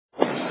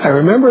I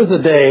remember the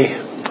day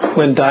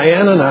when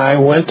Diane and I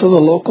went to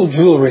the local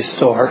jewelry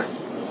store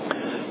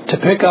to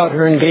pick out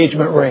her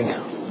engagement ring.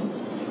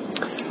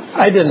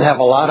 I didn't have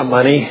a lot of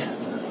money.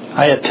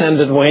 I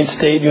attended Wayne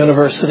State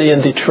University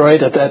in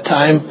Detroit at that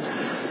time.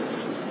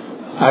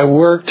 I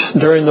worked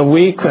during the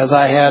week as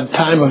I had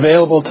time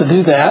available to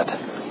do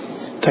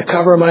that, to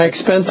cover my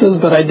expenses,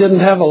 but I didn't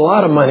have a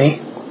lot of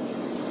money.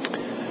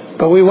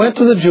 But we went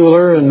to the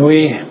jeweler and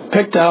we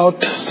picked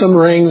out some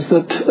rings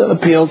that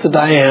appealed to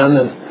Diane.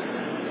 And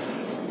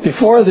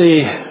before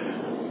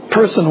the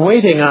person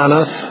waiting on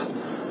us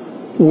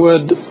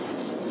would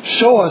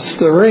show us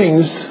the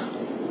rings,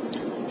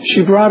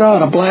 she brought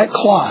out a black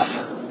cloth,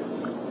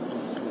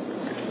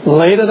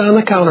 laid it on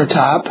the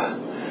countertop,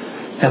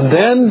 and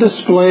then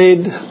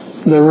displayed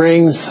the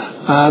rings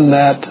on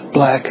that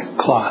black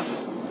cloth.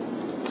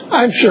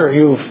 I'm sure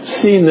you've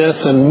seen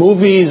this in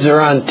movies or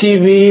on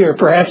TV or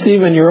perhaps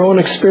even your own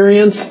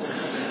experience.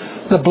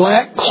 The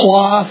black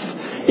cloth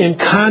in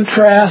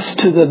contrast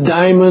to the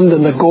diamond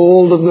and the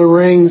gold of the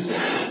rings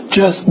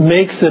just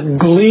makes it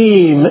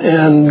gleam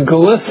and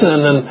glisten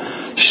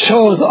and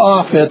shows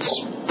off its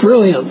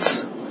brilliance.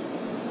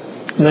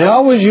 And they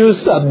always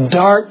used a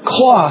dark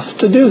cloth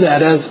to do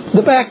that as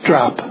the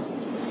backdrop.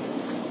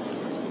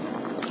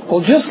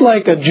 Well, just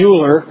like a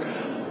jeweler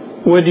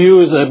would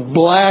use a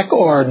black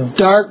or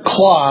dark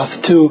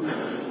cloth to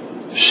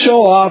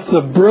show off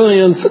the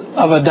brilliance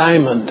of a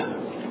diamond,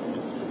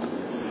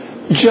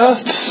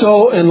 just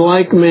so in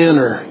like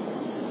manner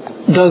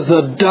does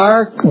the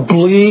dark,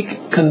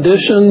 bleak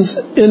conditions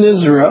in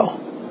Israel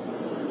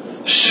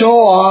show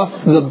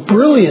off the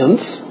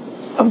brilliance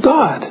of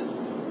God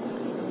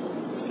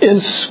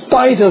in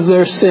spite of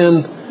their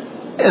sin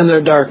and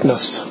their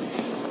darkness.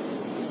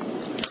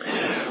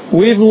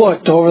 We've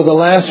looked over the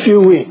last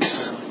few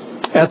weeks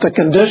at the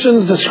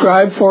conditions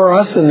described for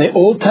us in the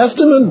Old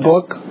Testament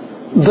book,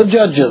 the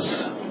Judges.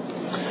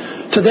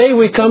 Today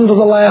we come to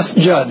the last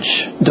judge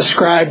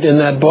described in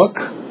that book.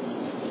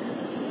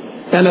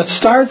 And it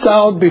starts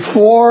out,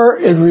 before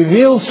it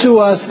reveals to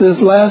us this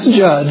last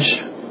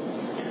judge,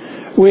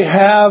 we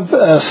have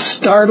a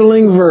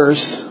startling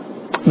verse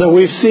that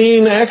we've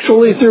seen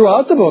actually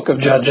throughout the book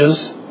of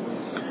Judges,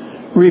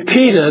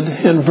 repeated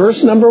in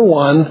verse number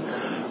 1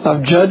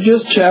 of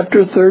Judges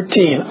chapter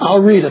 13.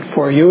 I'll read it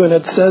for you, and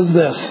it says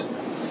this: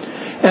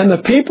 "And the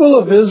people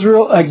of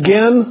Israel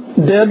again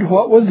did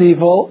what was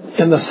evil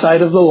in the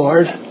sight of the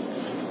Lord.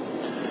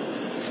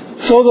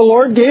 So the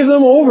Lord gave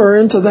them over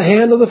into the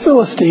hand of the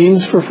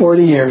Philistines for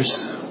 40 years.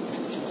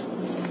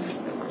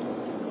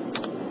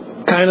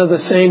 Kind of the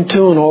same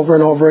tune over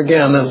and over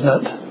again, isn't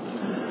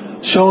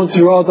it? Shown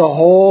throughout the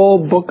whole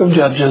book of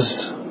Judges.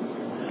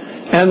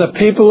 And the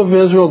people of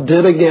Israel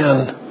did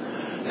again,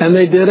 and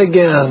they did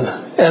again,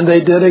 and they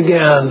did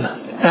again,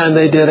 and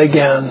they did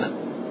again.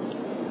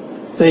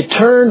 They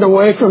turned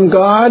away from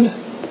God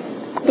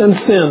and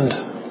sinned.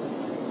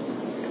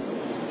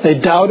 They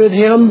doubted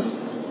Him.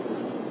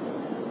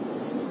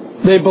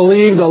 They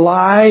believed a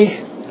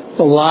lie,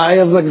 the lie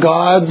of the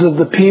gods of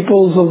the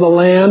peoples of the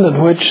land in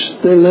which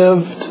they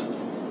lived.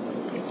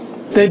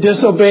 They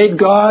disobeyed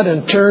God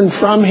and turned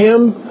from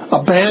Him,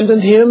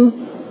 abandoned Him,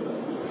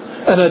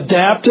 and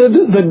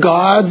adapted the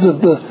gods of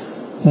the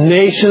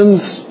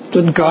nations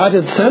that God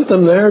had sent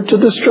them there to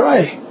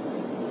destroy.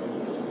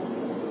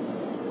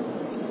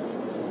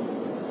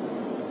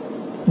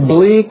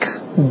 Bleak,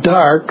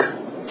 dark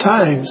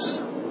times.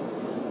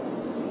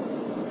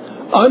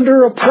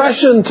 Under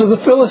oppression to the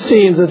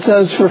Philistines, it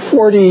says, for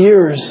 40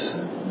 years.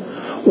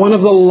 One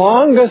of the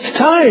longest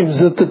times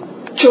that the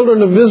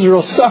children of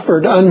Israel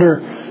suffered under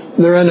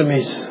their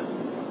enemies.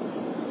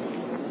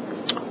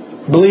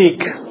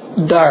 Bleak,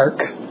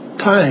 dark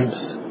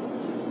times.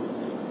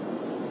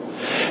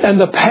 And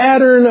the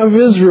pattern of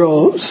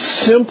Israel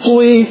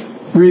simply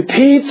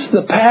repeats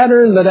the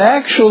pattern that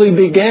actually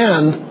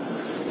began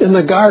in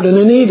the Garden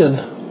in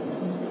Eden.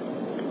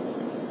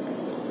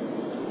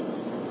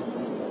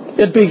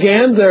 It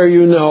began there,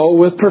 you know,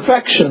 with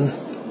perfection.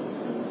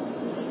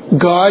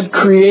 God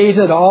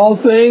created all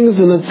things,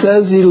 and it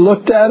says He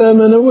looked at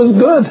them and it was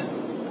good.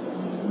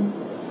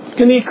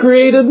 And He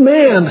created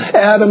man,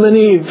 Adam and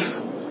Eve.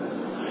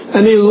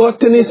 And He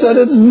looked and He said,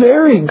 it's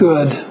very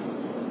good.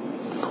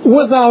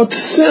 Without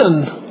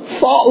sin,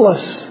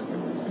 faultless.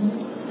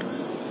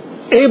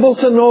 Able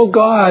to know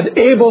God,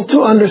 able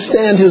to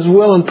understand His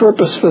will and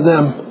purpose for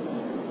them.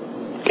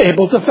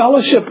 Able to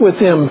fellowship with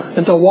Him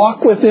and to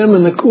walk with Him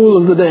in the cool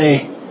of the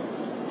day.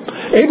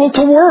 Able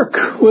to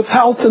work with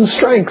health and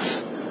strength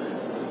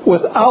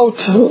without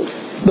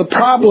the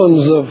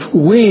problems of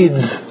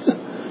weeds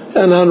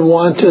and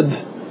unwanted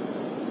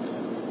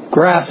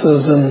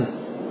grasses and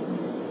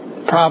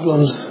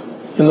problems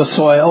in the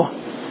soil.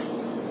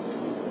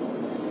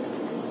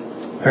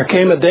 There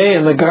came a day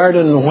in the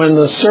garden when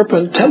the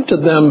serpent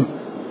tempted them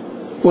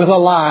with a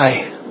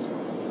lie.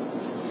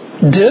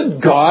 Did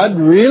God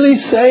really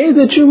say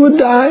that you would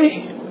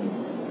die?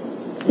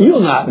 You'll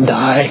not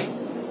die.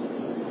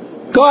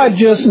 God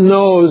just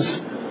knows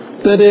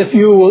that if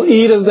you will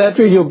eat of that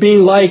tree, you'll be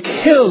like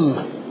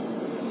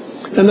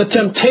Him. And the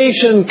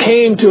temptation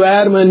came to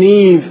Adam and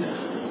Eve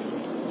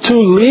to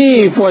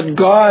leave what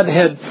God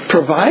had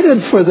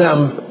provided for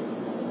them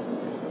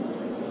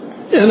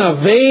in a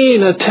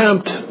vain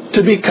attempt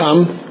to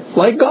become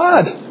like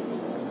God.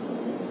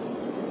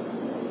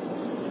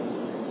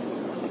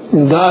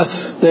 And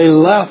thus, they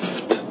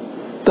left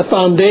the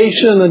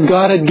foundation that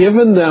God had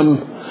given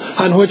them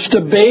on which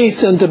to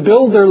base and to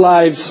build their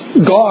lives,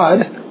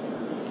 God,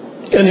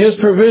 and His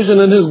provision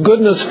and His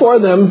goodness for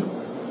them,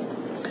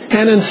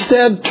 and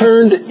instead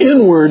turned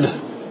inward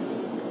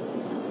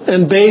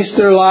and based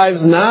their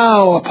lives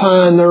now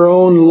upon their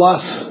own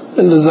lusts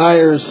and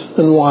desires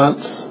and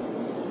wants.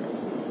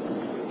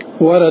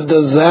 What a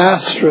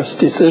disastrous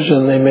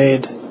decision they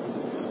made.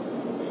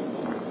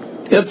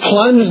 It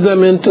plunged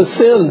them into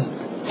sin.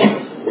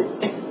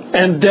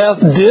 And death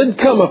did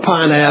come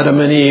upon Adam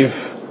and Eve.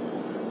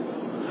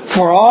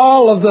 For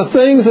all of the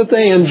things that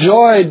they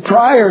enjoyed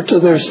prior to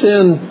their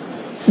sin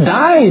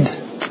died.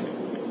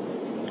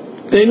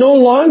 They no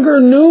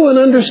longer knew and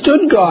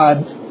understood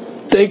God.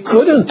 They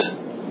couldn't.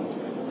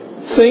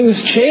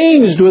 Things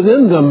changed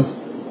within them.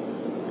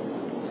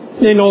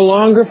 They no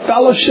longer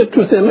fellowshiped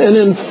with Him. And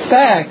in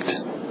fact,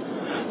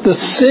 the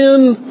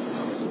sin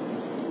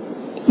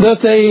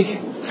that they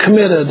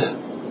committed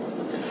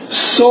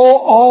so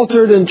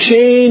altered and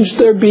changed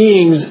their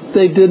beings,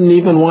 they didn't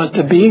even want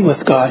to be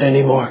with God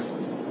anymore.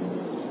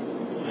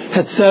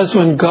 It says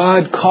when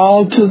God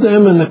called to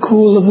them in the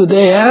cool of the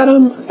day,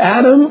 Adam,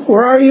 Adam,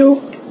 where are you?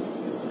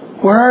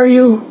 Where are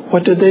you?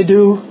 What did they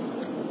do?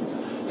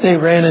 They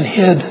ran and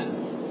hid.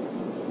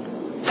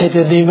 They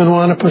didn't even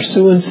want to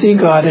pursue and see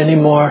God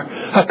anymore.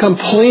 A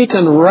complete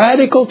and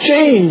radical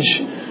change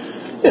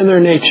in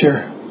their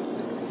nature.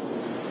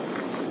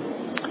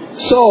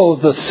 So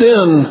the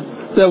sin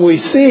that we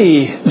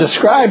see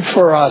described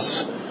for us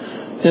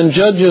in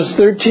Judges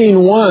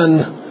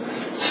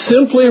 13:1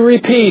 simply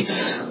repeats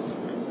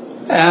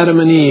Adam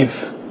and Eve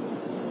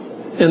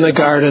in the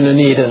Garden in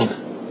Eden.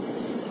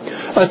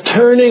 A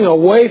turning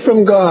away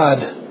from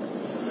God,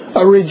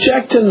 a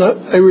rejection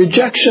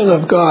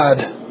of God,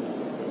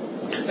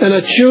 and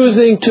a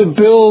choosing to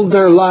build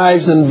their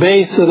lives and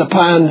base it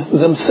upon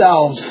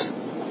themselves,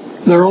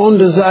 their own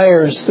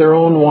desires, their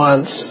own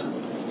wants.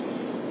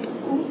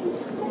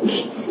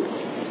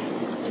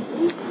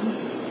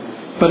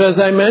 But as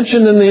I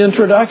mentioned in the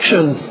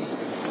introduction,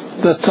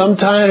 that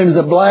sometimes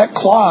a black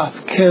cloth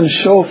can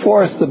show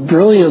forth the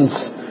brilliance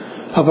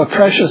of a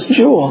precious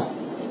jewel.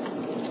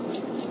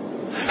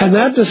 And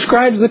that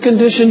describes the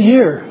condition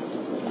here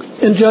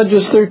in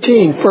Judges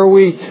 13. For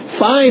we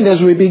find as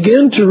we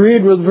begin to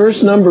read with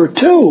verse number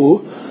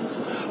 2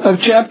 of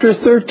chapter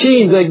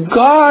 13 that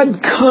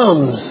God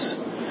comes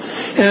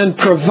and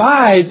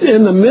provides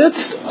in the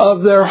midst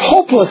of their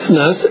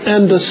hopelessness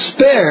and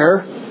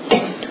despair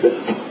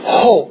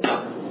hope.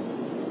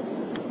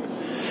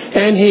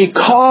 And He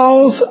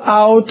calls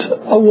out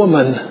a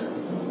woman.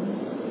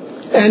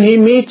 And He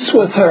meets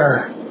with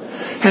her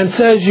and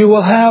says, you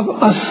will have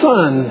a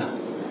son.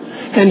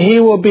 And he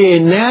will be a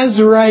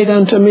Nazirite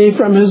unto me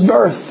from his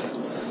birth.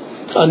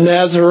 A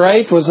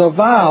Nazirite was a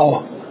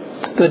vow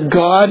that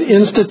God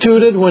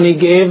instituted when He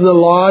gave the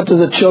law to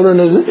the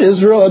children of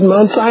Israel at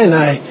Mount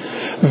Sinai.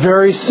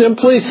 Very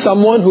simply,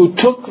 someone who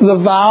took the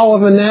vow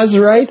of a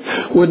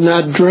Nazirite would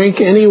not drink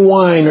any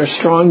wine or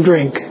strong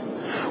drink,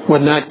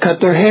 would not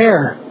cut their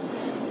hair,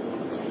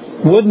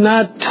 would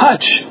not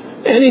touch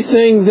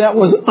anything that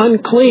was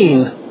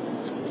unclean.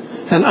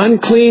 And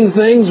unclean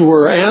things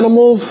were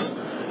animals,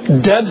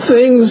 dead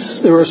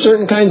things. There were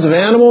certain kinds of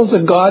animals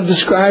that God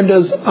described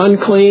as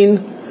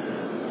unclean.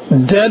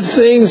 Dead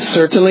things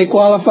certainly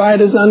qualified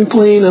as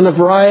unclean, and a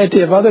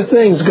variety of other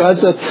things. God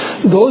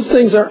said, those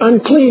things are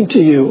unclean to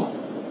you.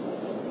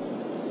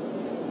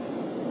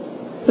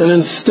 And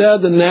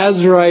instead, the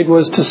Nazirite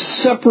was to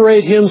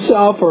separate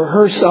himself or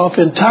herself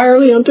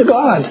entirely unto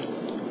God.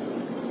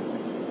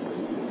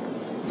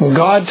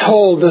 God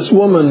told this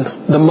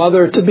woman, the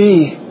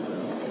mother-to-be,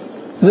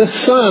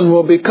 this son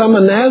will become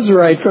a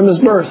Nazirite from his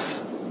birth,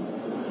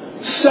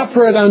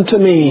 separate unto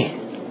me.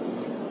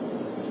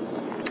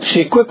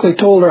 She quickly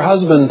told her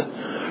husband.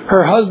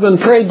 Her husband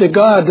prayed to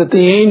God that the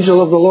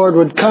angel of the Lord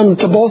would come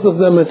to both of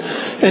them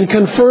and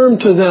confirm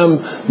to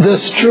them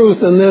this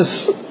truth and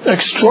this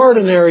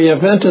extraordinary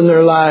event in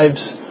their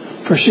lives,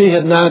 for she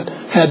had not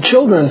had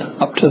children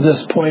up to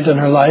this point in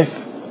her life.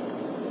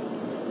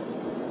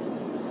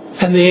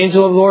 And the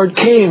angel of the Lord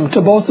came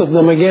to both of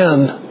them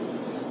again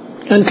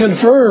and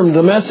confirmed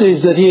the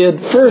message that he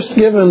had first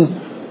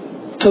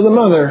given to the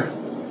mother.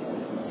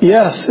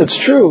 Yes, it's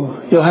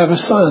true. You'll have a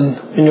son,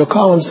 and you'll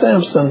call him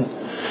Samson.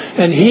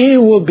 And he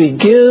will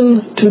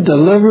begin to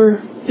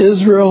deliver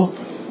Israel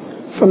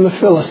from the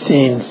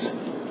Philistines.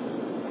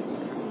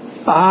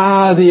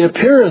 Ah, the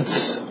appearance,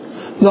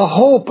 the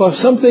hope of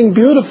something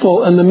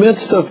beautiful in the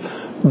midst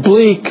of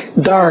bleak,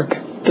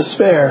 dark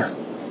despair.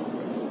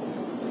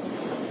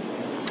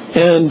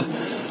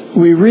 And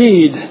we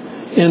read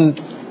in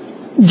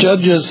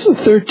Judges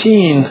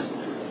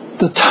 13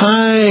 the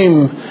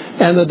time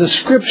and the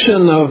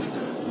description of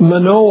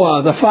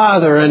Manoah, the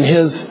father, and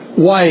his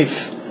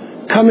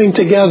wife coming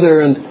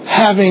together and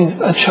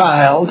having a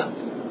child,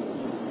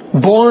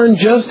 born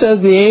just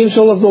as the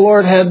angel of the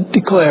Lord had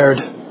declared,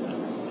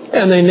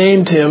 and they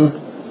named him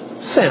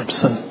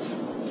Samson.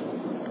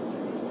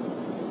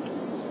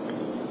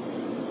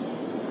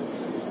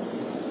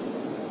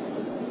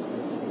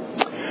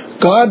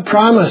 God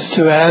promised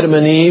to Adam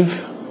and Eve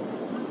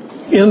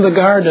in the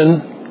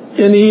garden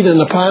in Eden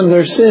upon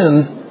their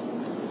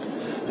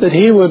sin that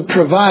He would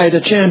provide a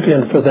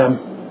champion for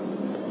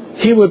them.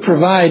 He would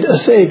provide a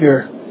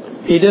Savior.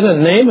 He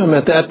didn't name him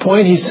at that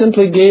point. He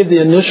simply gave the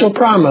initial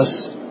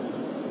promise.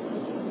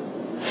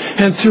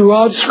 And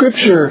throughout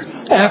Scripture,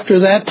 after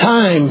that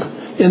time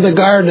in the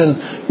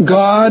garden,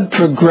 God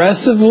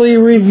progressively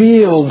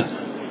revealed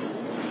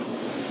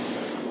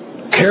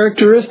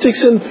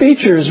characteristics and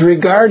features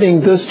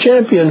regarding this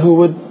champion who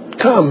would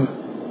come.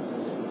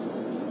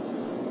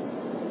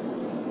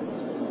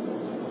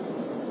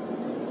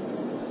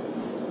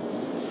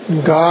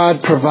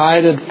 God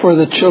provided for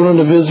the children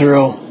of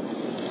Israel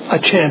a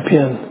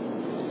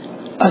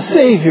champion, a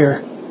Savior,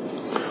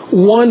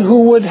 one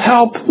who would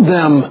help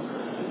them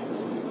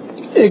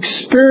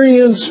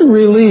experience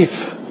relief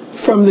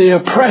from the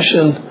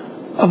oppression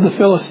of the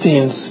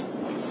Philistines.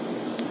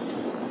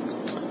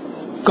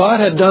 God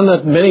had done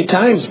that many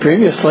times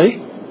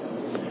previously.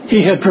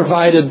 He had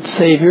provided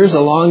saviors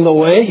along the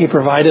way. He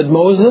provided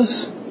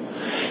Moses.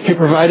 He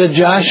provided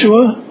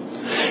Joshua.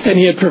 And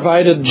He had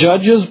provided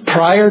judges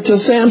prior to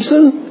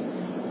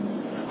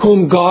Samson,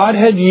 whom God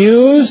had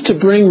used to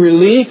bring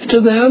relief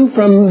to them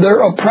from their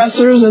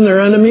oppressors and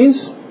their enemies.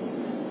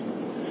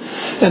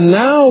 And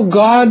now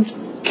God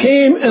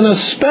came in a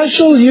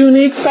special,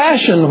 unique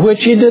fashion,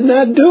 which He did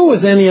not do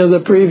with any of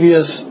the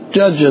previous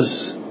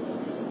judges.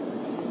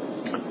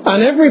 On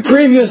every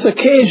previous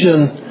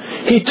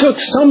occasion, He took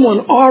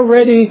someone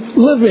already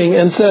living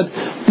and said,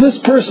 this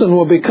person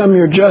will become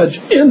your judge.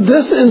 In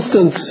this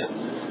instance,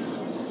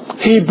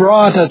 He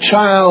brought a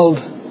child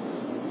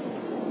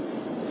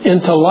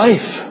into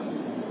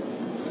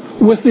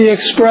life with the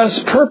express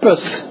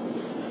purpose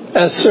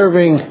as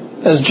serving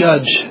as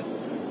judge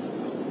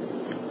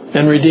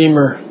and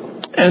Redeemer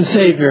and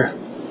Savior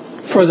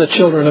for the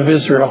children of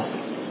Israel.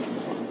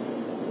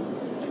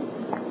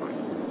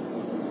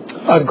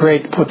 A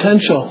great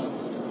potential,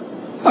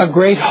 a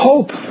great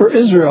hope for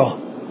Israel,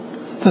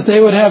 that they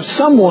would have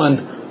someone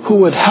who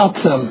would help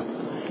them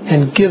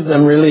and give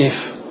them relief.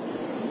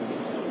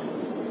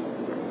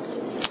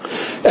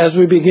 As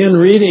we begin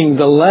reading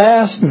the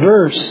last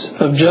verse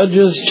of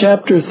Judges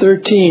chapter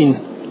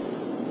 13,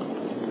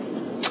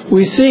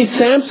 we see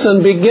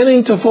Samson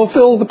beginning to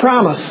fulfill the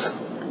promise.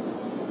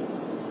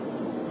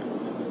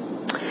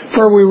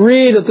 For we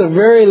read at the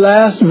very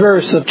last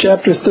verse of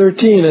chapter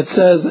 13, it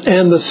says,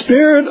 "And the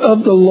Spirit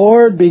of the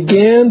Lord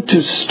began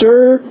to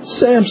stir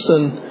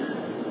Samson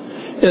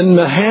in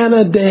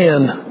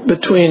Mahaneh-dan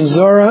between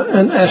Zorah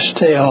and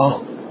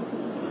Eshtaol."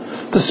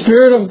 The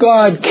Spirit of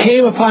God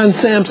came upon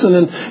Samson,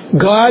 and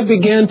God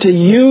began to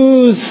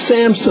use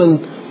Samson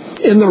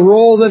in the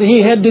role that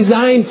He had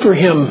designed for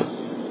him,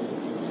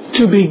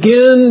 to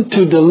begin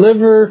to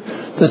deliver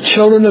the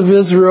children of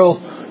Israel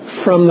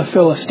from the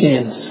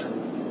Philistines.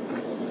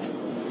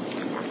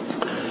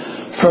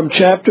 From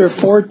chapter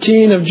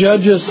 14 of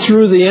Judges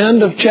through the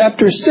end of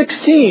chapter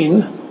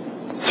 16,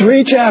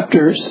 3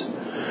 chapters,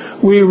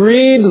 we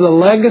read the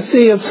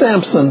legacy of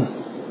Samson,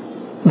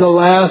 the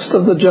last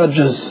of the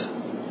judges.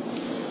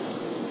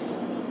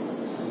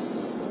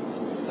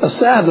 A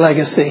sad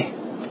legacy.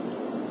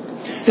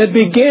 It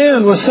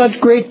began with such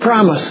great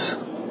promise.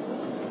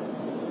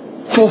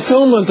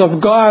 Fulfillment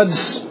of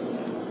God's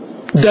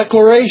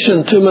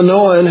declaration to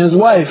Manoah and his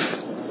wife.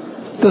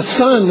 The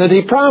son that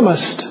He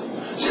promised,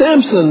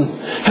 Samson.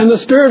 And the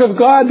Spirit of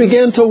God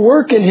began to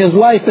work in his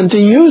life and to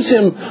use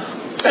him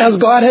as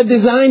God had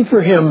designed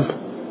for him.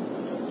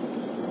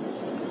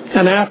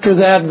 And after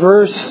that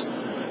verse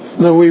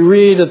that we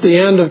read at the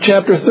end of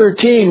chapter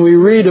 13, we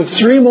read of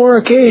 3 more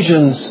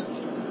occasions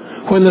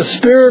when the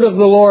Spirit of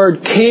the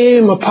Lord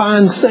came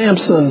upon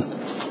Samson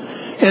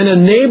and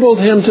enabled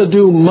him to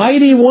do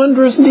mighty,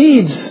 wondrous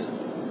deeds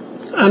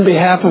on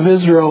behalf of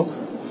Israel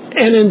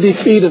and in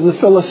defeat of the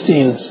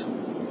Philistines.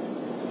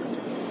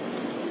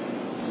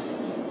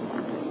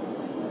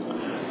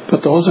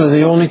 But those are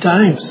the only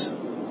times.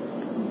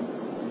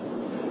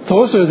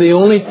 Those are the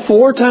only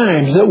 4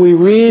 times that we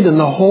read in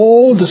the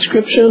whole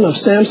description of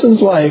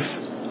Samson's life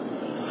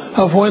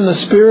of when the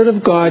Spirit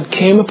of God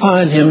came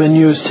upon him and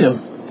used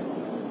him.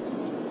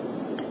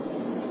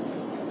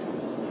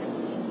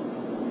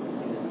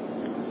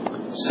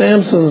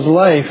 Samson's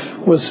life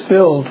was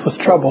filled with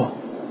trouble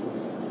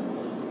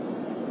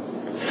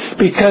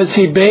because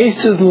he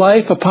based his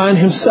life upon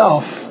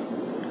himself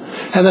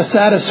and the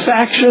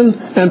satisfaction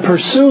and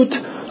pursuit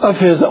of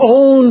his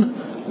own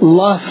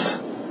lusts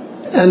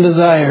and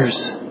desires.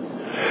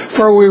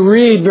 For we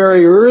read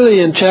very early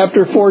in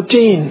chapter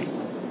 14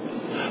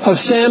 of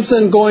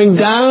Samson going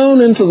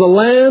down into the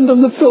land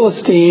of the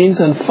Philistines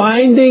and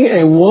finding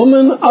a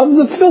woman of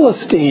the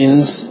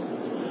Philistines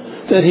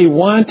that he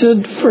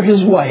wanted for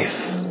his wife.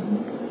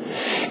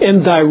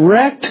 in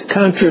direct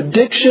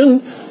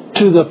contradiction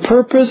to the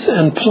purpose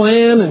and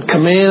plan and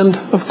command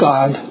of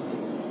God.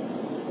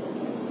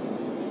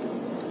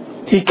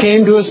 He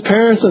came to his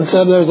parents and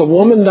said, "There's a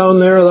woman down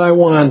there that I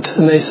want."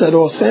 And they said,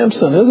 "Oh,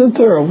 Samson, isn't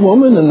there a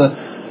woman in the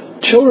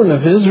children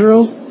of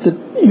Israel that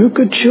you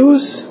could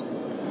choose?"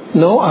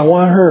 "No, I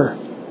want her."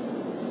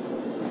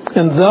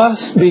 And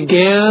thus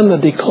began the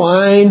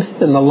decline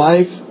in the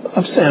life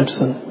of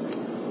Samson.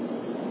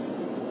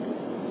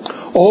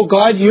 Oh,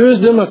 God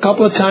used him a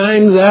couple of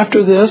times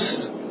after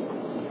this,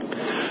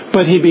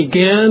 but he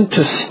began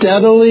to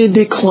steadily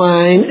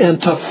decline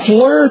and to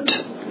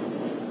flirt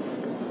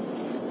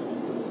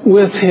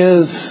with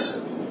his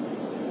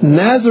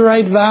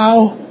Nazirite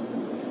vow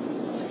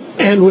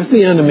and with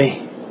the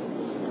enemy.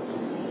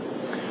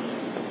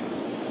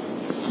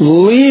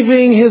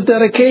 Leaving his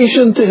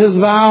dedication to his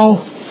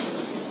vow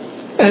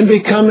and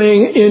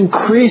becoming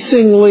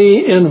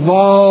increasingly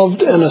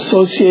involved and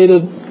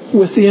associated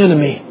with the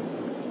enemy,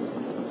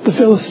 the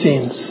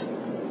Philistines.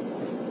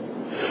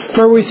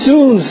 For we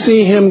soon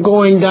see him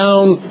going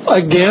down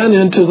again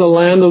into the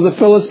land of the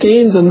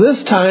Philistines, and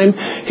this time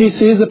he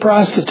sees a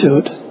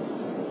prostitute,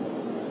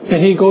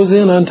 and he goes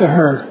in unto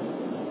her.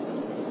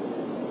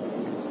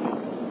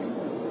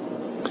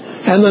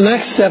 And the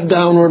next step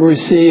downward we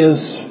see is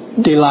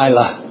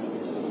Delilah.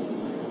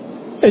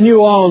 And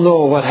you all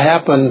know what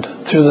happened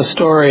through the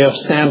story of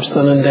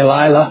Samson and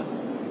Delilah.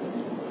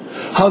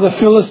 How the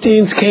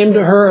Philistines came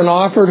to her and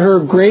offered her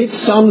great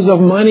sums of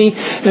money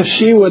if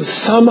she would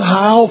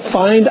somehow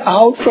find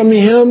out from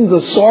him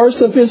the source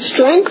of his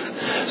strength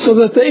so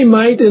that they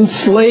might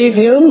enslave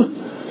him.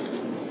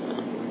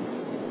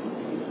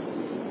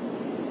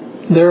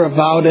 Their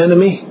avowed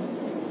enemy.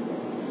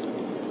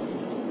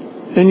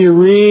 And you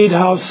read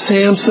how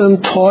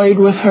Samson toyed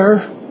with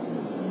her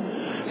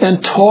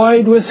and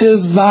toyed with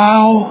his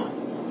vow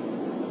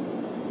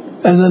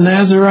as a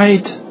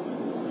Nazirite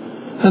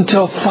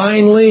until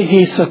finally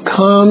he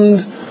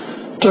succumbed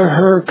to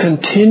her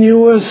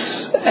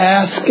continuous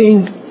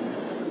asking,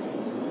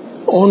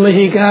 only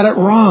he got it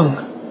wrong.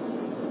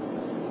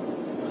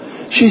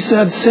 She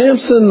said,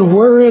 "Samson,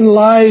 wherein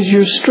lies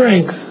your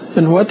strength?"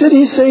 And what did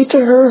he say to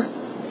her?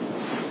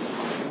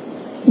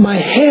 "My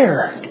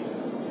hair."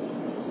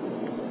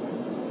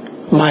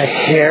 My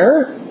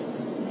hair?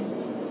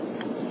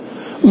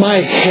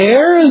 My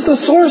hair is the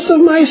source of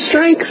my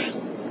strength?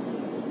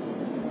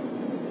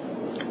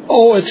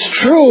 Oh, it's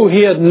true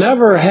he had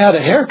never had a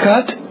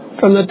haircut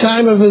from the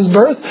time of his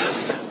birth.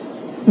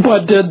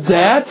 But did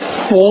that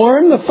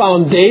form the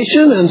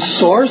foundation and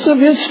source of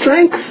his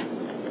strength?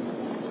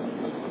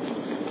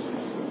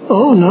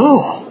 Oh,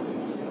 no.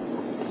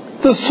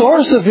 The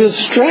source of his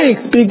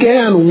strength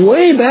began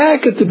way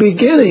back at the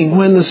beginning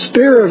when the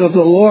Spirit of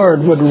the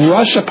Lord would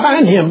rush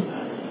upon him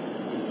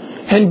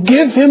and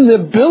give him the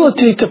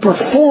ability to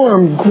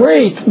perform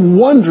great,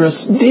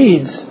 wondrous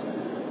deeds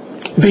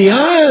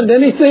beyond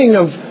anything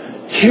of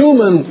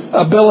human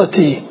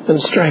ability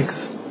and strength.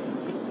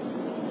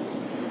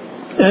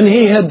 And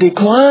he had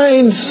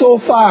declined so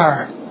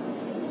far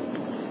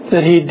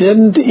that he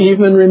didn't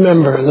even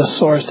remember the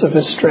source of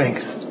his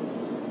strength.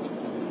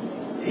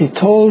 He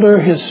told her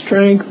his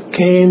strength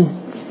came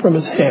from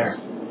his hair.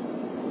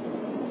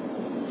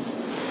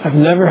 "I've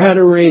never had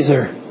a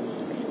razor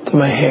to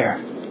my hair.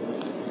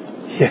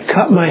 You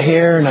cut my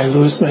hair and I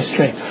lose my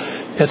strength."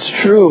 It's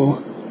true,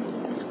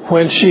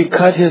 when she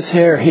cut his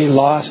hair, he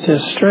lost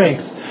his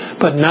strength.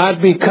 But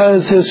not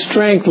because his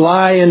strength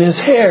lay in his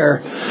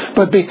hair,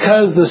 but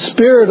because the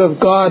Spirit of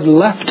God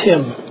left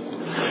him.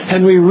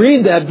 And we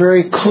read that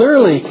very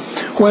clearly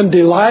when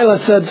Delilah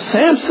said,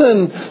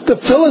 "Samson, the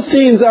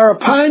Philistines are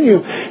upon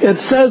you." It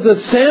says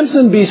that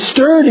Samson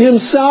bestirred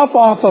himself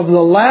off of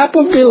the lap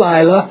of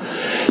Delilah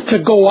to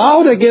go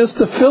out against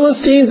the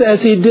Philistines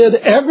as he did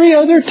every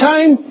other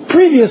time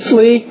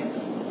previously.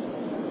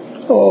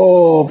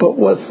 Oh, but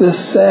what's this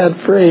sad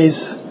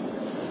phrase?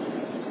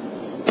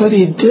 But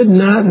he did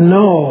not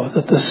know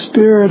that the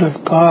Spirit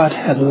of God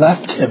had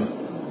left him.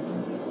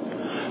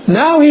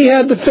 Now he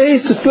had to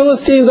face the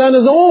Philistines on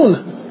his own.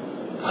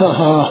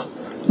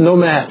 No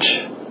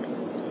match.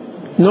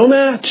 No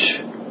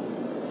match.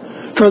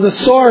 For the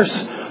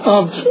source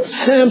of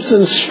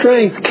Samson's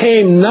strength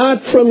came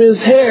not from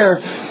his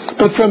hair,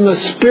 but from the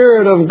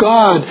Spirit of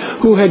God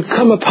who had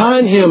come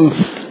upon him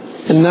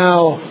and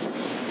now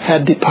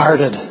had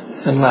departed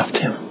and left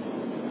him.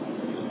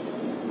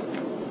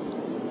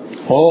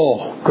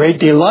 Oh, great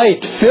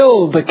delight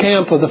filled the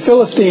camp of the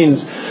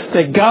Philistines.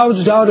 They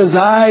gouged out his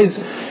eyes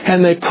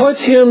and they put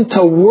him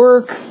to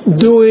work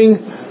doing,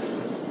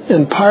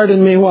 and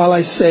pardon me while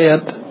I say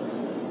it,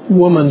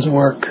 woman's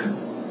work.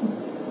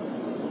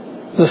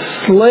 The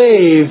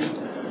slave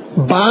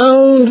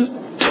bound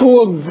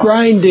to a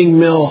grinding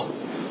mill,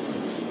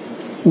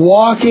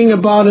 walking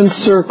about in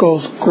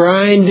circles,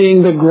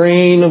 grinding the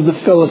grain of the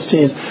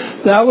Philistines.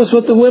 That was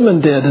what the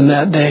women did in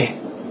that day.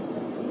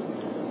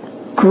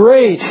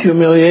 Great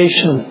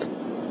humiliation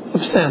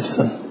of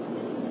Samson.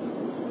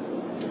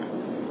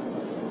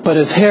 But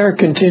his hair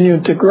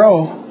continued to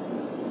grow.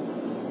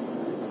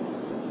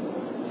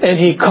 And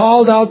he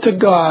called out to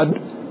God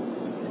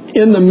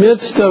in the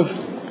midst of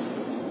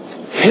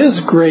his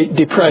great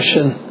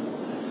depression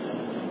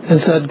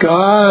and said,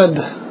 God,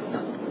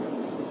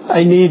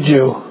 I need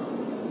you.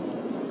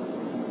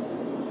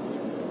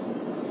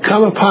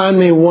 Come upon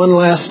me one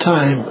last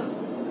time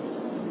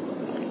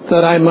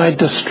that I might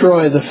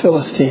destroy the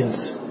Philistines.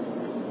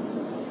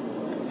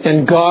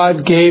 And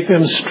God gave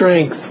him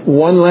strength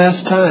one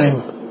last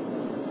time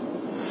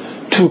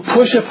to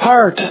push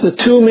apart the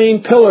two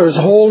main pillars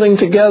holding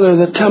together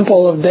the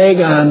temple of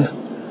Dagon,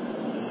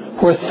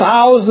 where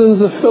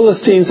thousands of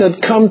Philistines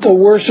had come to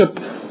worship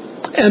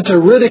and to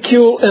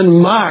ridicule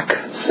and mock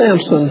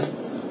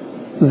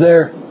Samson,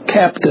 their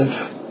captive.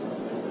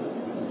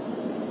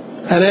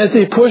 And as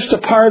he pushed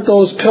apart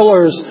those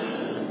pillars,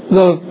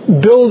 the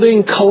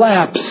building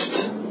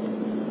collapsed.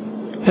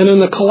 And in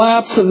the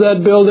collapse of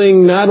that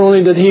building, not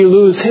only did he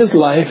lose his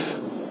life,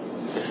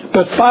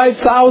 but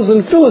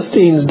 5,000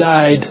 Philistines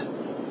died,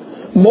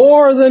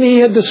 more than he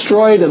had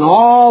destroyed in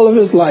all of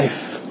his life.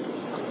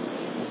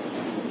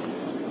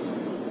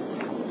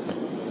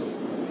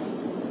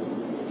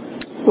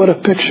 What a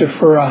picture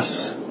for us.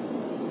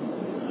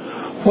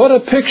 What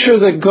a picture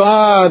that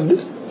God,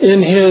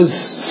 in his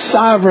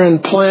sovereign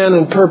plan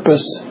and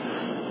purpose,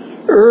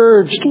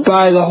 urged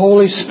by the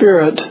Holy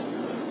Spirit,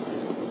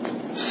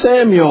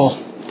 Samuel,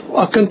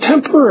 a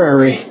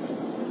contemporary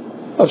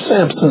of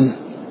Samson,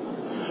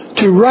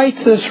 to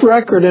write this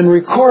record and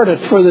record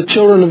it for the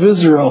children of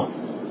Israel,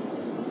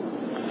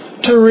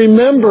 to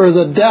remember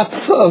the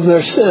depth of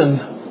their sin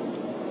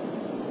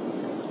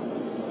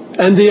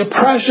and the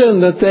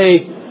oppression that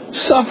they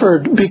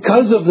suffered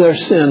because of their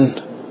sin,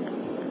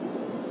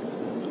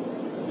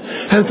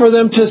 and for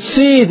them to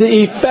see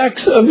the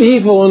effects of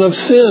evil and of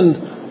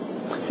sin,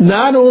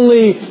 not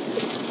only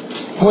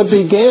what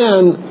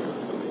began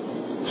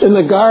in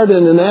the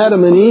garden in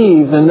Adam and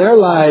Eve and their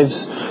lives,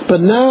 but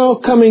now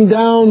coming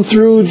down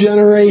through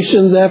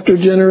generations after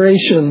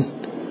generation,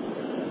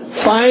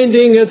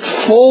 finding its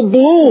full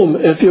bloom,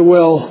 if you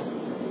will,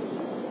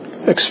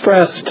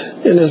 expressed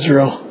in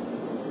Israel.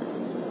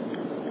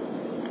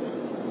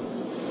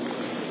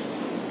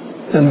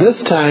 And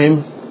this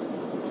time,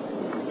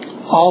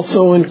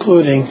 also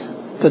including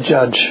the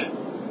judge.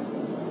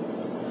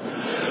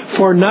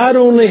 For not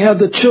only have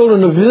the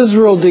children of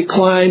Israel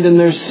declined in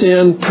their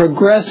sin,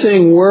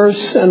 progressing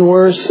worse and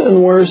worse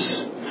and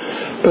worse,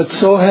 but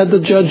so had the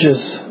judges.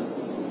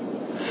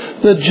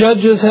 The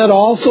judges had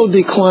also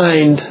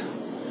declined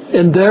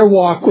in their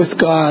walk with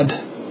God.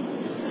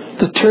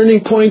 The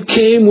turning point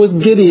came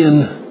with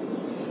Gideon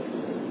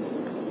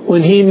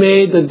when he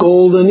made the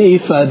golden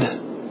ephod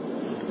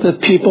that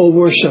people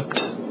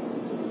worshipped.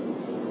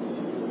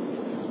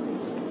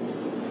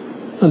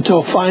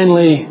 Until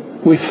finally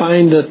we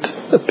find it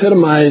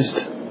epitomized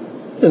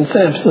in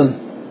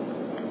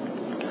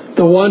Samson,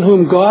 the one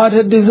whom God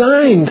had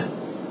designed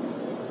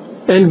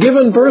and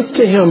given birth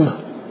to him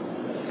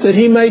that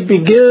he might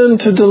begin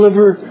to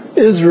deliver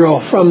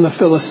Israel from the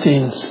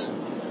Philistines.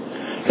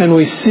 And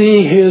we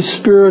see his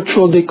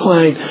spiritual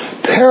decline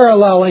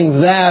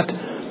paralleling that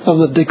of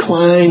the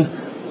decline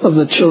of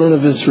the children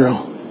of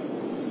Israel.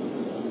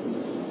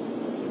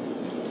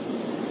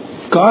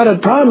 God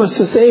had promised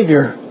a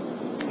Savior,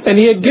 and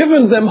he had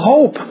given them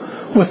hope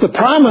with the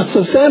promise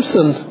of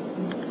Samson.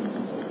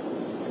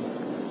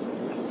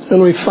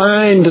 And we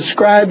find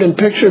described and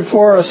pictured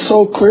for us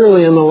so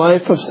clearly in the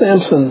life of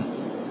Samson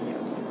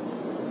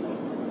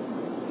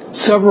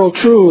several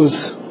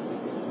truths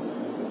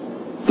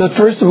that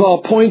first of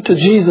all point to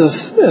Jesus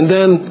and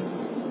then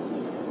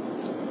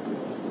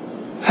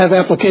have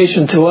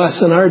application to us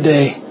in our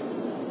day.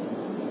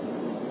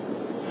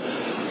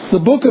 The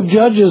book of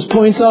Judges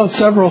points out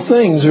several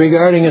things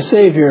regarding a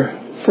Savior.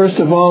 First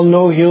of all,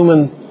 no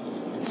human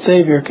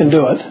Savior can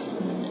do it.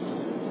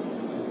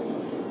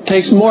 It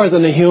takes more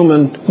than a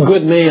human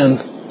good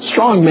man,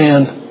 strong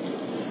man,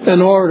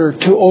 in order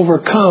to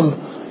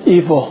overcome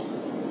evil.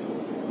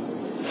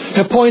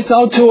 It points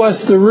out to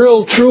us the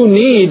real true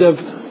need of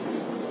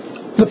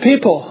the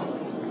people.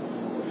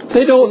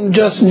 They don't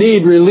just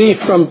need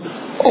relief from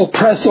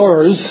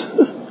oppressors.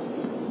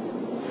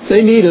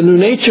 They need a new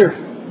nature.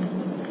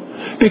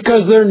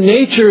 Because their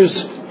natures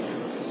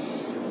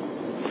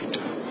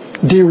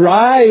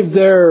derive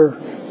their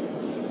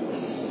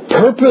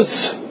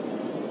purpose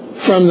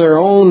from their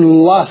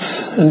own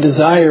lusts and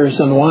desires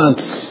and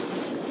wants.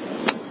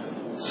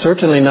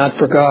 Certainly not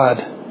for God,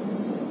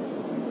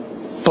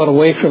 but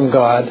away from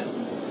God.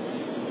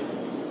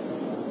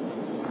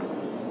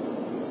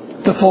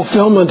 The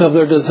fulfillment of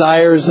their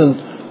desires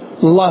and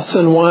lusts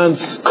and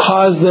wants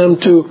cause them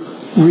to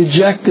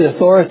reject the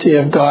authority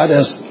of God,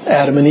 as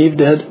Adam and Eve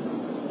did.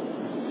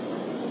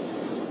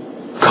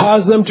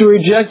 Cause them to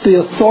reject the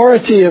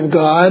authority of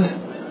God.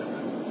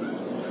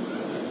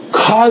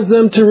 Cause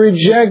them to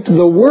reject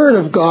the Word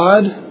of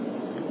God.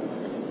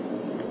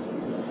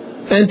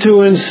 And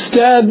to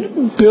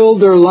instead build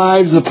their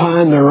lives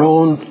upon their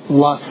own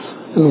lusts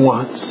and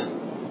wants.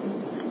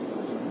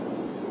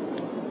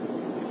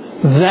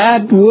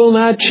 That will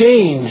not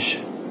change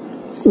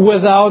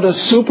without a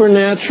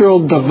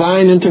supernatural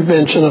divine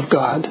intervention of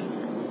God.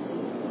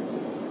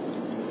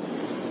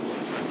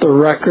 The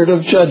record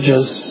of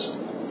Judges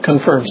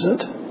confirms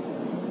it.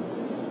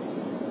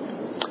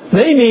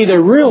 They need a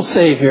real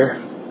Savior.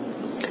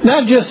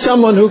 Not just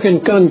someone who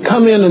can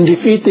come in and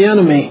defeat the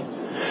enemy,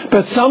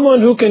 but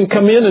someone who can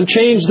come in and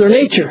change their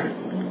nature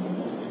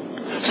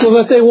so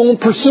that they won't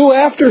pursue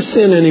after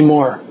sin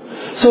anymore,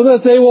 so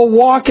that they will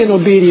walk in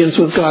obedience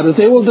with God, that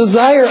they will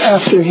desire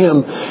after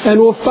Him and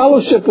will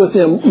fellowship with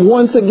Him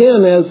once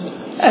again as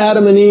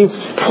Adam and Eve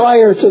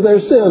prior to their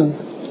sin.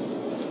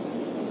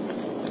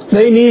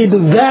 They need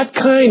that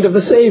kind of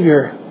a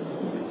Savior.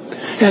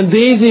 And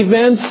these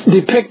events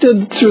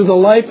depicted through the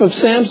life of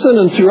Samson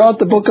and throughout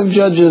the book of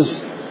Judges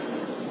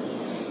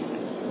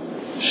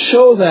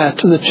show that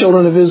to the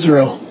children of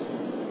Israel.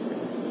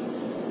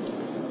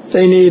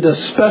 They need a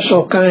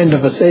special kind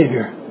of a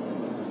Savior.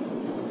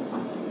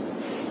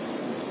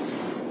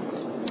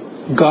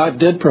 God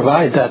did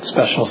provide that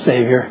special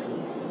Savior.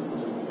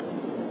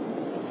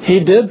 He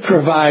did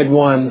provide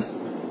one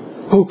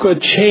who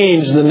could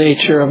change the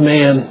nature of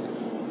man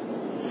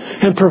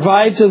and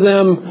provide to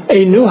them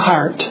a new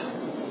heart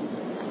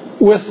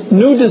with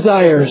new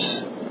desires,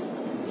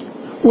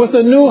 with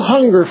a new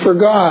hunger for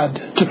God,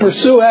 to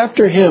pursue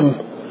after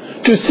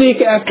Him, to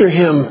seek after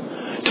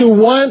Him, to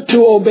want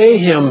to obey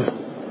Him,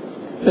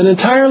 an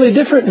entirely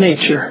different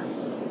nature.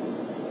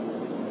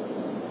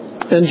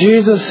 And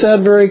Jesus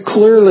said very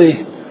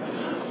clearly,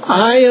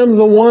 I am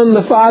the one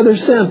the Father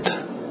sent.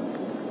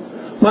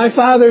 My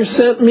Father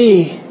sent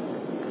me.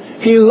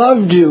 He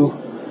loved you,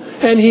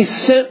 and He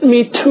sent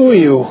me to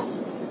you.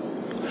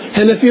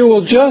 And if you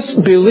will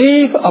just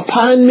believe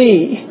upon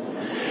me,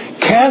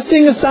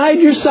 casting aside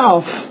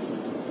yourself,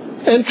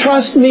 and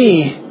trust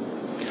me,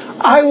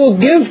 I will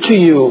give to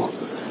you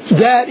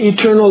that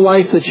eternal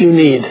life that you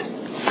need.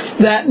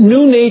 That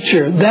new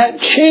nature, that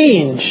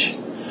change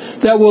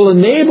that will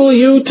enable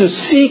you to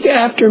seek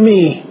after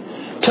me,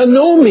 to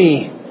know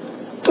me,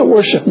 to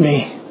worship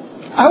me.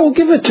 I will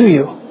give it to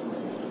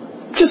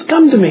you. Just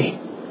come to me,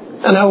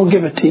 and I will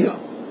give it to you.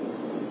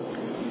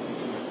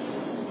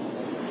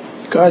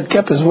 God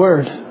kept His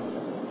word,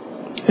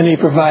 and He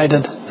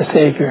provided a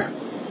Savior.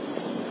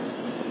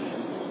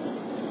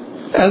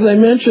 As I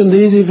mentioned,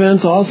 these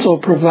events also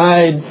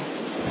provide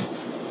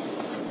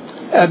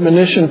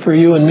admonition for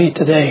you and me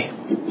today.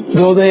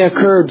 Though they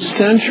occurred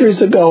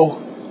centuries ago,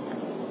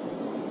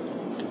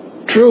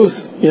 truth,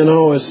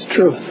 is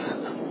truth.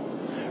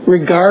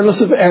 Regardless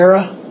of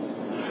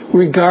era,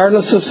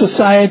 regardless of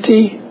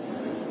society,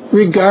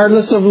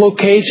 regardless of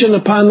location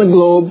upon the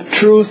globe,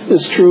 truth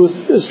is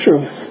truth is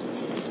truth.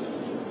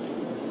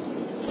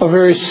 A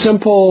very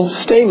simple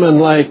statement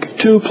like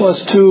 2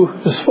 + 2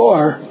 is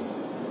 4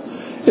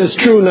 is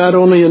true not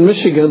only in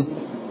Michigan,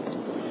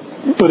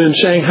 but in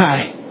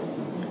Shanghai.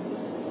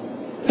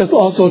 It's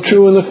also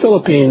true in the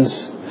Philippines.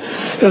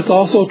 It's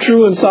also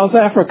true in South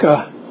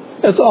Africa.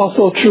 It's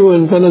also true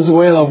in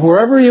Venezuela.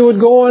 Wherever you would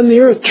go on the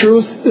earth,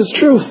 truth is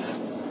truth.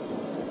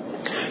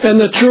 And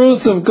the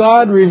truth of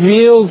God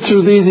revealed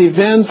through these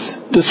events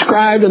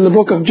described in the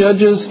book of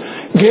Judges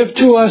give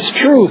to us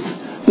truth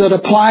that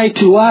apply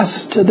to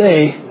us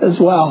today as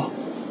well.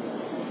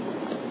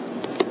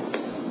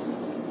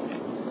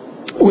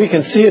 We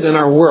can see it in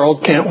our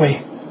world, can't we?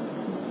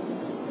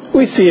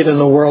 We see it in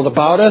the world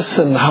about us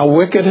and how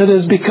wicked it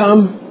has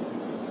become.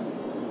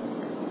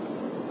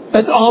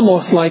 It's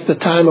almost like the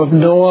time of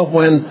Noah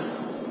when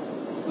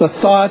the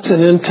thoughts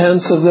and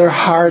intents of their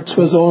hearts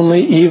was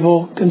only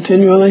evil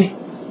continually.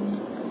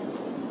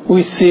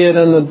 We see it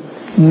in the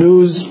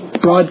news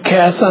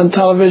broadcasts on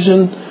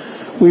television.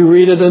 We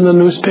read it in the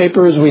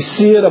newspapers. We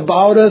see it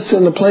about us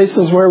in the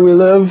places where we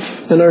live,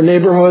 in our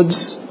neighborhoods.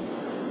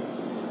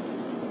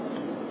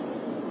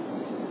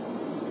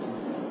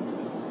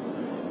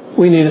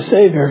 We need a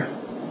Savior,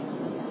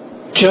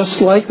 just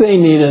like they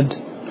needed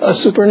a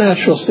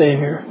supernatural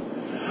Savior.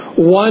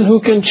 One who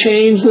can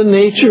change the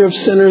nature of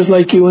sinners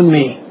like you and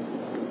me,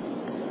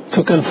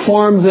 to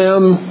conform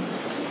them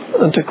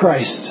unto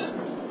Christ.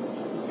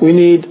 We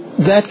need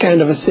that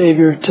kind of a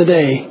Savior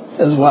today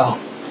as well.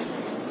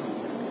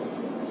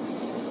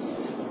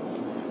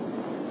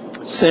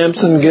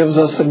 Samson gives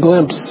us a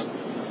glimpse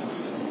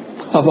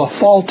of a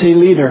faulty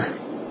leader.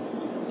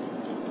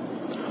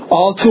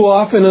 All too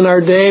often in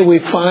our day we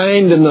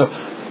find in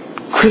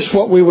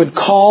what we would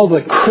call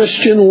the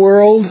Christian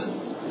world,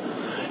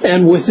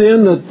 and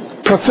within the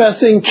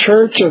professing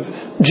church of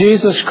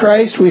Jesus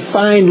Christ, we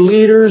find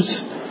leaders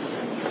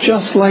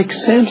just like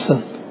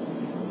Samson.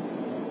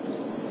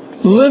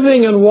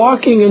 Living and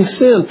walking in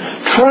sin,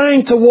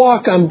 trying to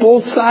walk on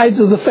both sides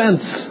of the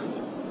fence.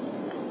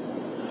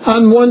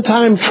 On one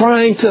time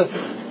trying to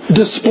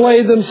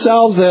display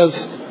themselves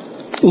as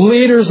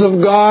leaders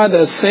of God,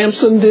 as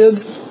Samson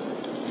did,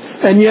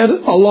 and yet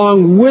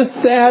along with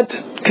that,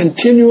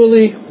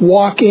 continually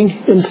walking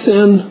in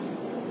sin.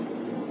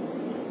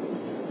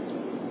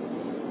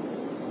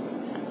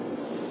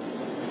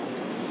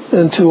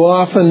 And too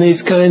often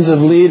these kinds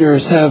of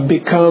leaders have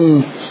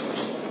become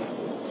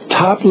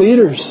top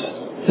leaders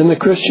in the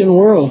Christian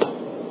world.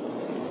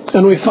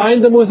 And we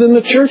find them within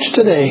the church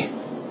today.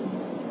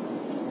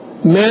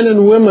 Men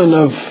and women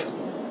of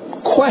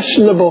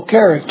questionable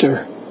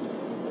character,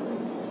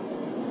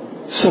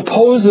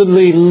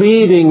 supposedly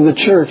leading the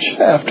church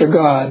after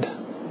God.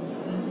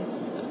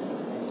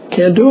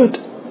 Can't do it.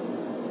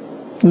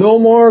 No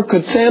more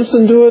could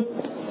Samson do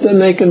it than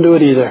they can do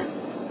it either.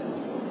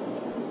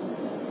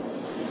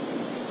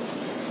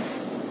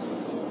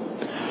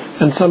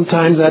 And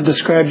sometimes that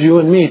describes you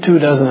and me too,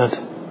 doesn't it?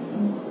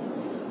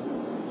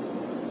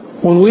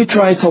 When we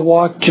try to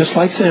walk just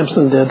like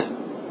Samson did.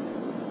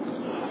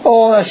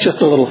 Oh, that's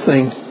just a little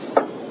thing.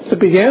 It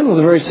began with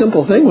a very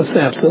simple thing with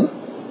Samson.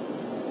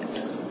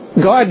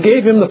 God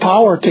gave him the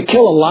power to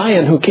kill a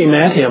lion who came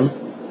at him.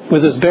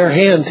 With his bare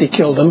hands he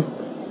killed him.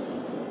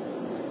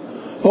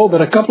 Oh,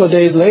 but a couple of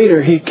days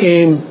later he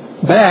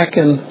came back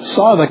and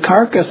saw the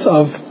carcass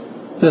of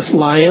this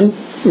lion.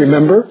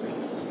 Remember,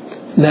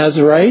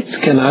 Nazarites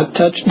cannot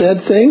touch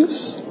dead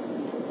things.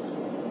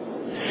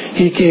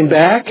 He came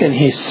back and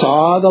he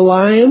saw the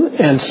lion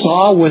and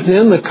saw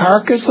within the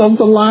carcass of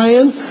the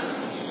lion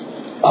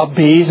a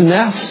bee's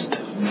nest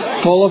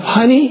full of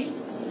honey.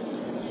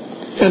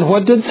 And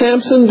what did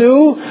Samson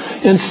do?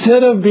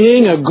 Instead of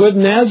being a good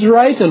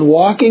Nazarite and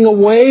walking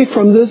away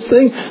from this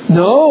thing,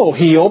 no,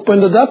 he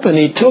opened it up and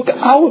he took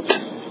out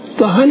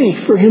the honey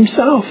for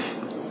himself.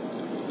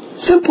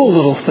 Simple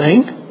little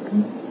thing.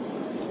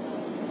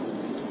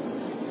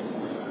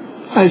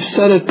 I've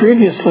said it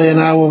previously and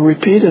I will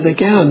repeat it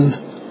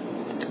again.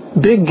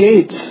 Big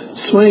gates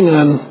swing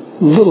on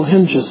little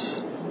hinges.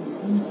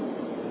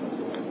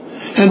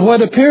 And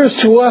what appears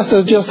to us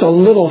as just a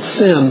little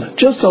sin,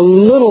 just a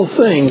little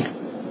thing,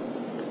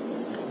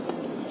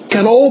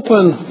 can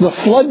open the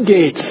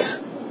floodgates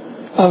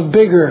of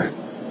bigger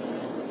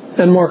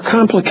and more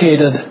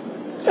complicated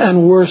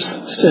and worse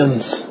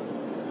sins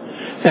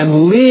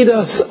and lead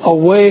us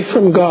away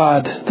from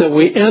God, that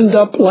we end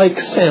up like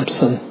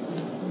Samson,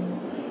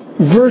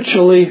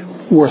 virtually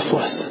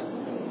worthless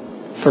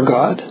for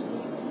God.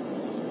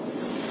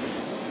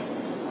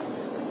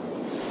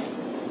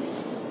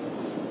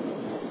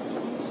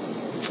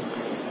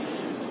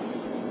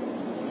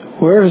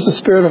 Where has the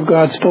Spirit of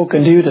God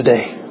spoken to you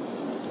today?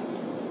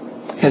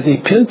 Has He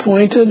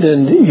pinpointed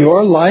in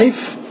your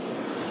life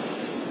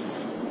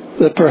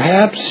that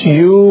perhaps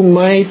you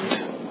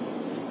might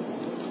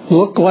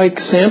look like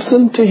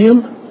Samson to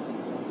Him?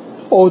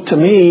 Oh, to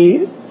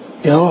me,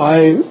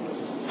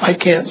 I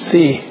can't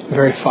see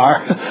very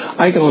far.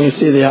 I can only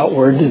see the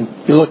outward,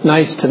 and you look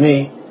nice to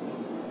me.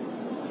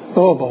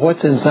 Oh, but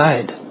what's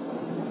inside?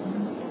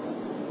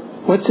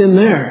 What's in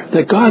there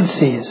that God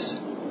sees?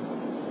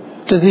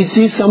 Does He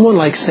see someone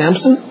like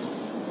Samson,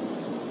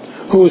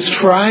 who is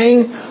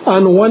trying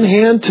on one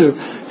hand to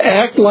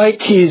act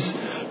like he's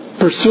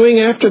pursuing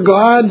after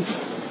God,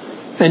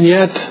 and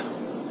yet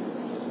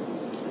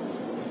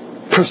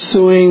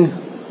pursuing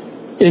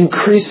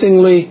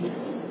increasingly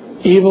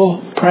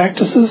evil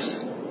practices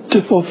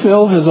to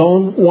fulfill his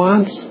own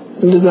wants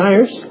and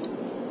desires?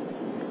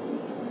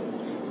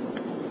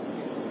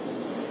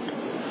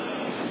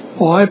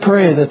 Well, I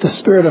pray that the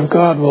Spirit of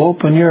God will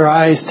open your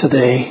eyes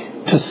today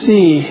to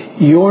see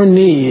your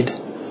need,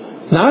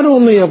 not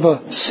only of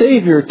a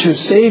Savior to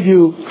save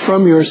you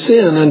from your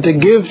sin and to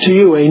give to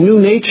you a new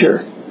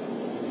nature,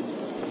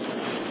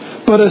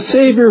 but a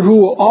Savior who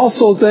will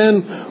also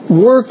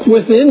then work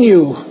within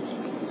you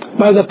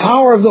by the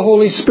power of the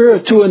Holy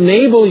Spirit to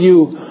enable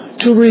you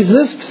to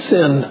resist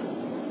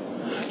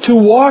sin, to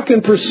walk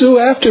and pursue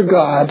after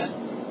God,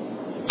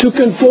 to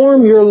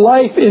conform your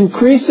life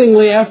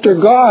increasingly after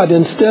God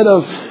instead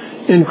of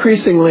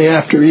increasingly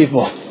after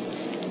evil.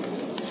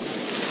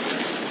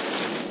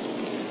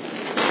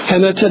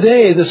 And that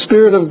today the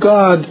Spirit of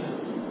God,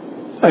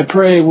 I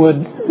pray,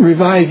 would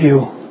revive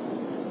you,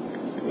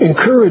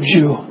 encourage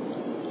you,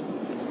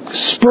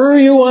 spur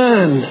you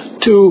on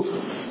to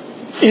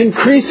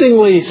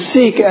increasingly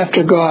seek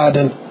after God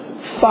and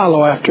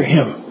follow after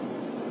Him.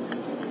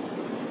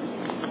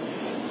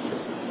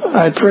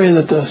 I pray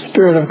that the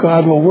Spirit of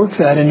God will work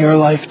that in your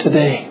life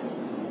today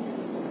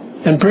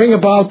and bring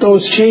about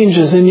those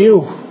changes in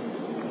you,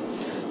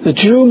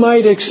 that you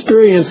might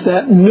experience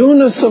that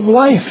newness of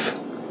life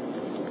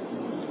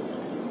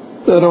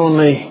that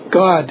only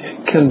God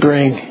can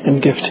bring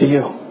and give to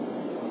you.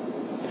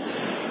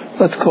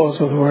 Let's close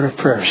with a word of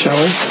prayer, shall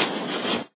we?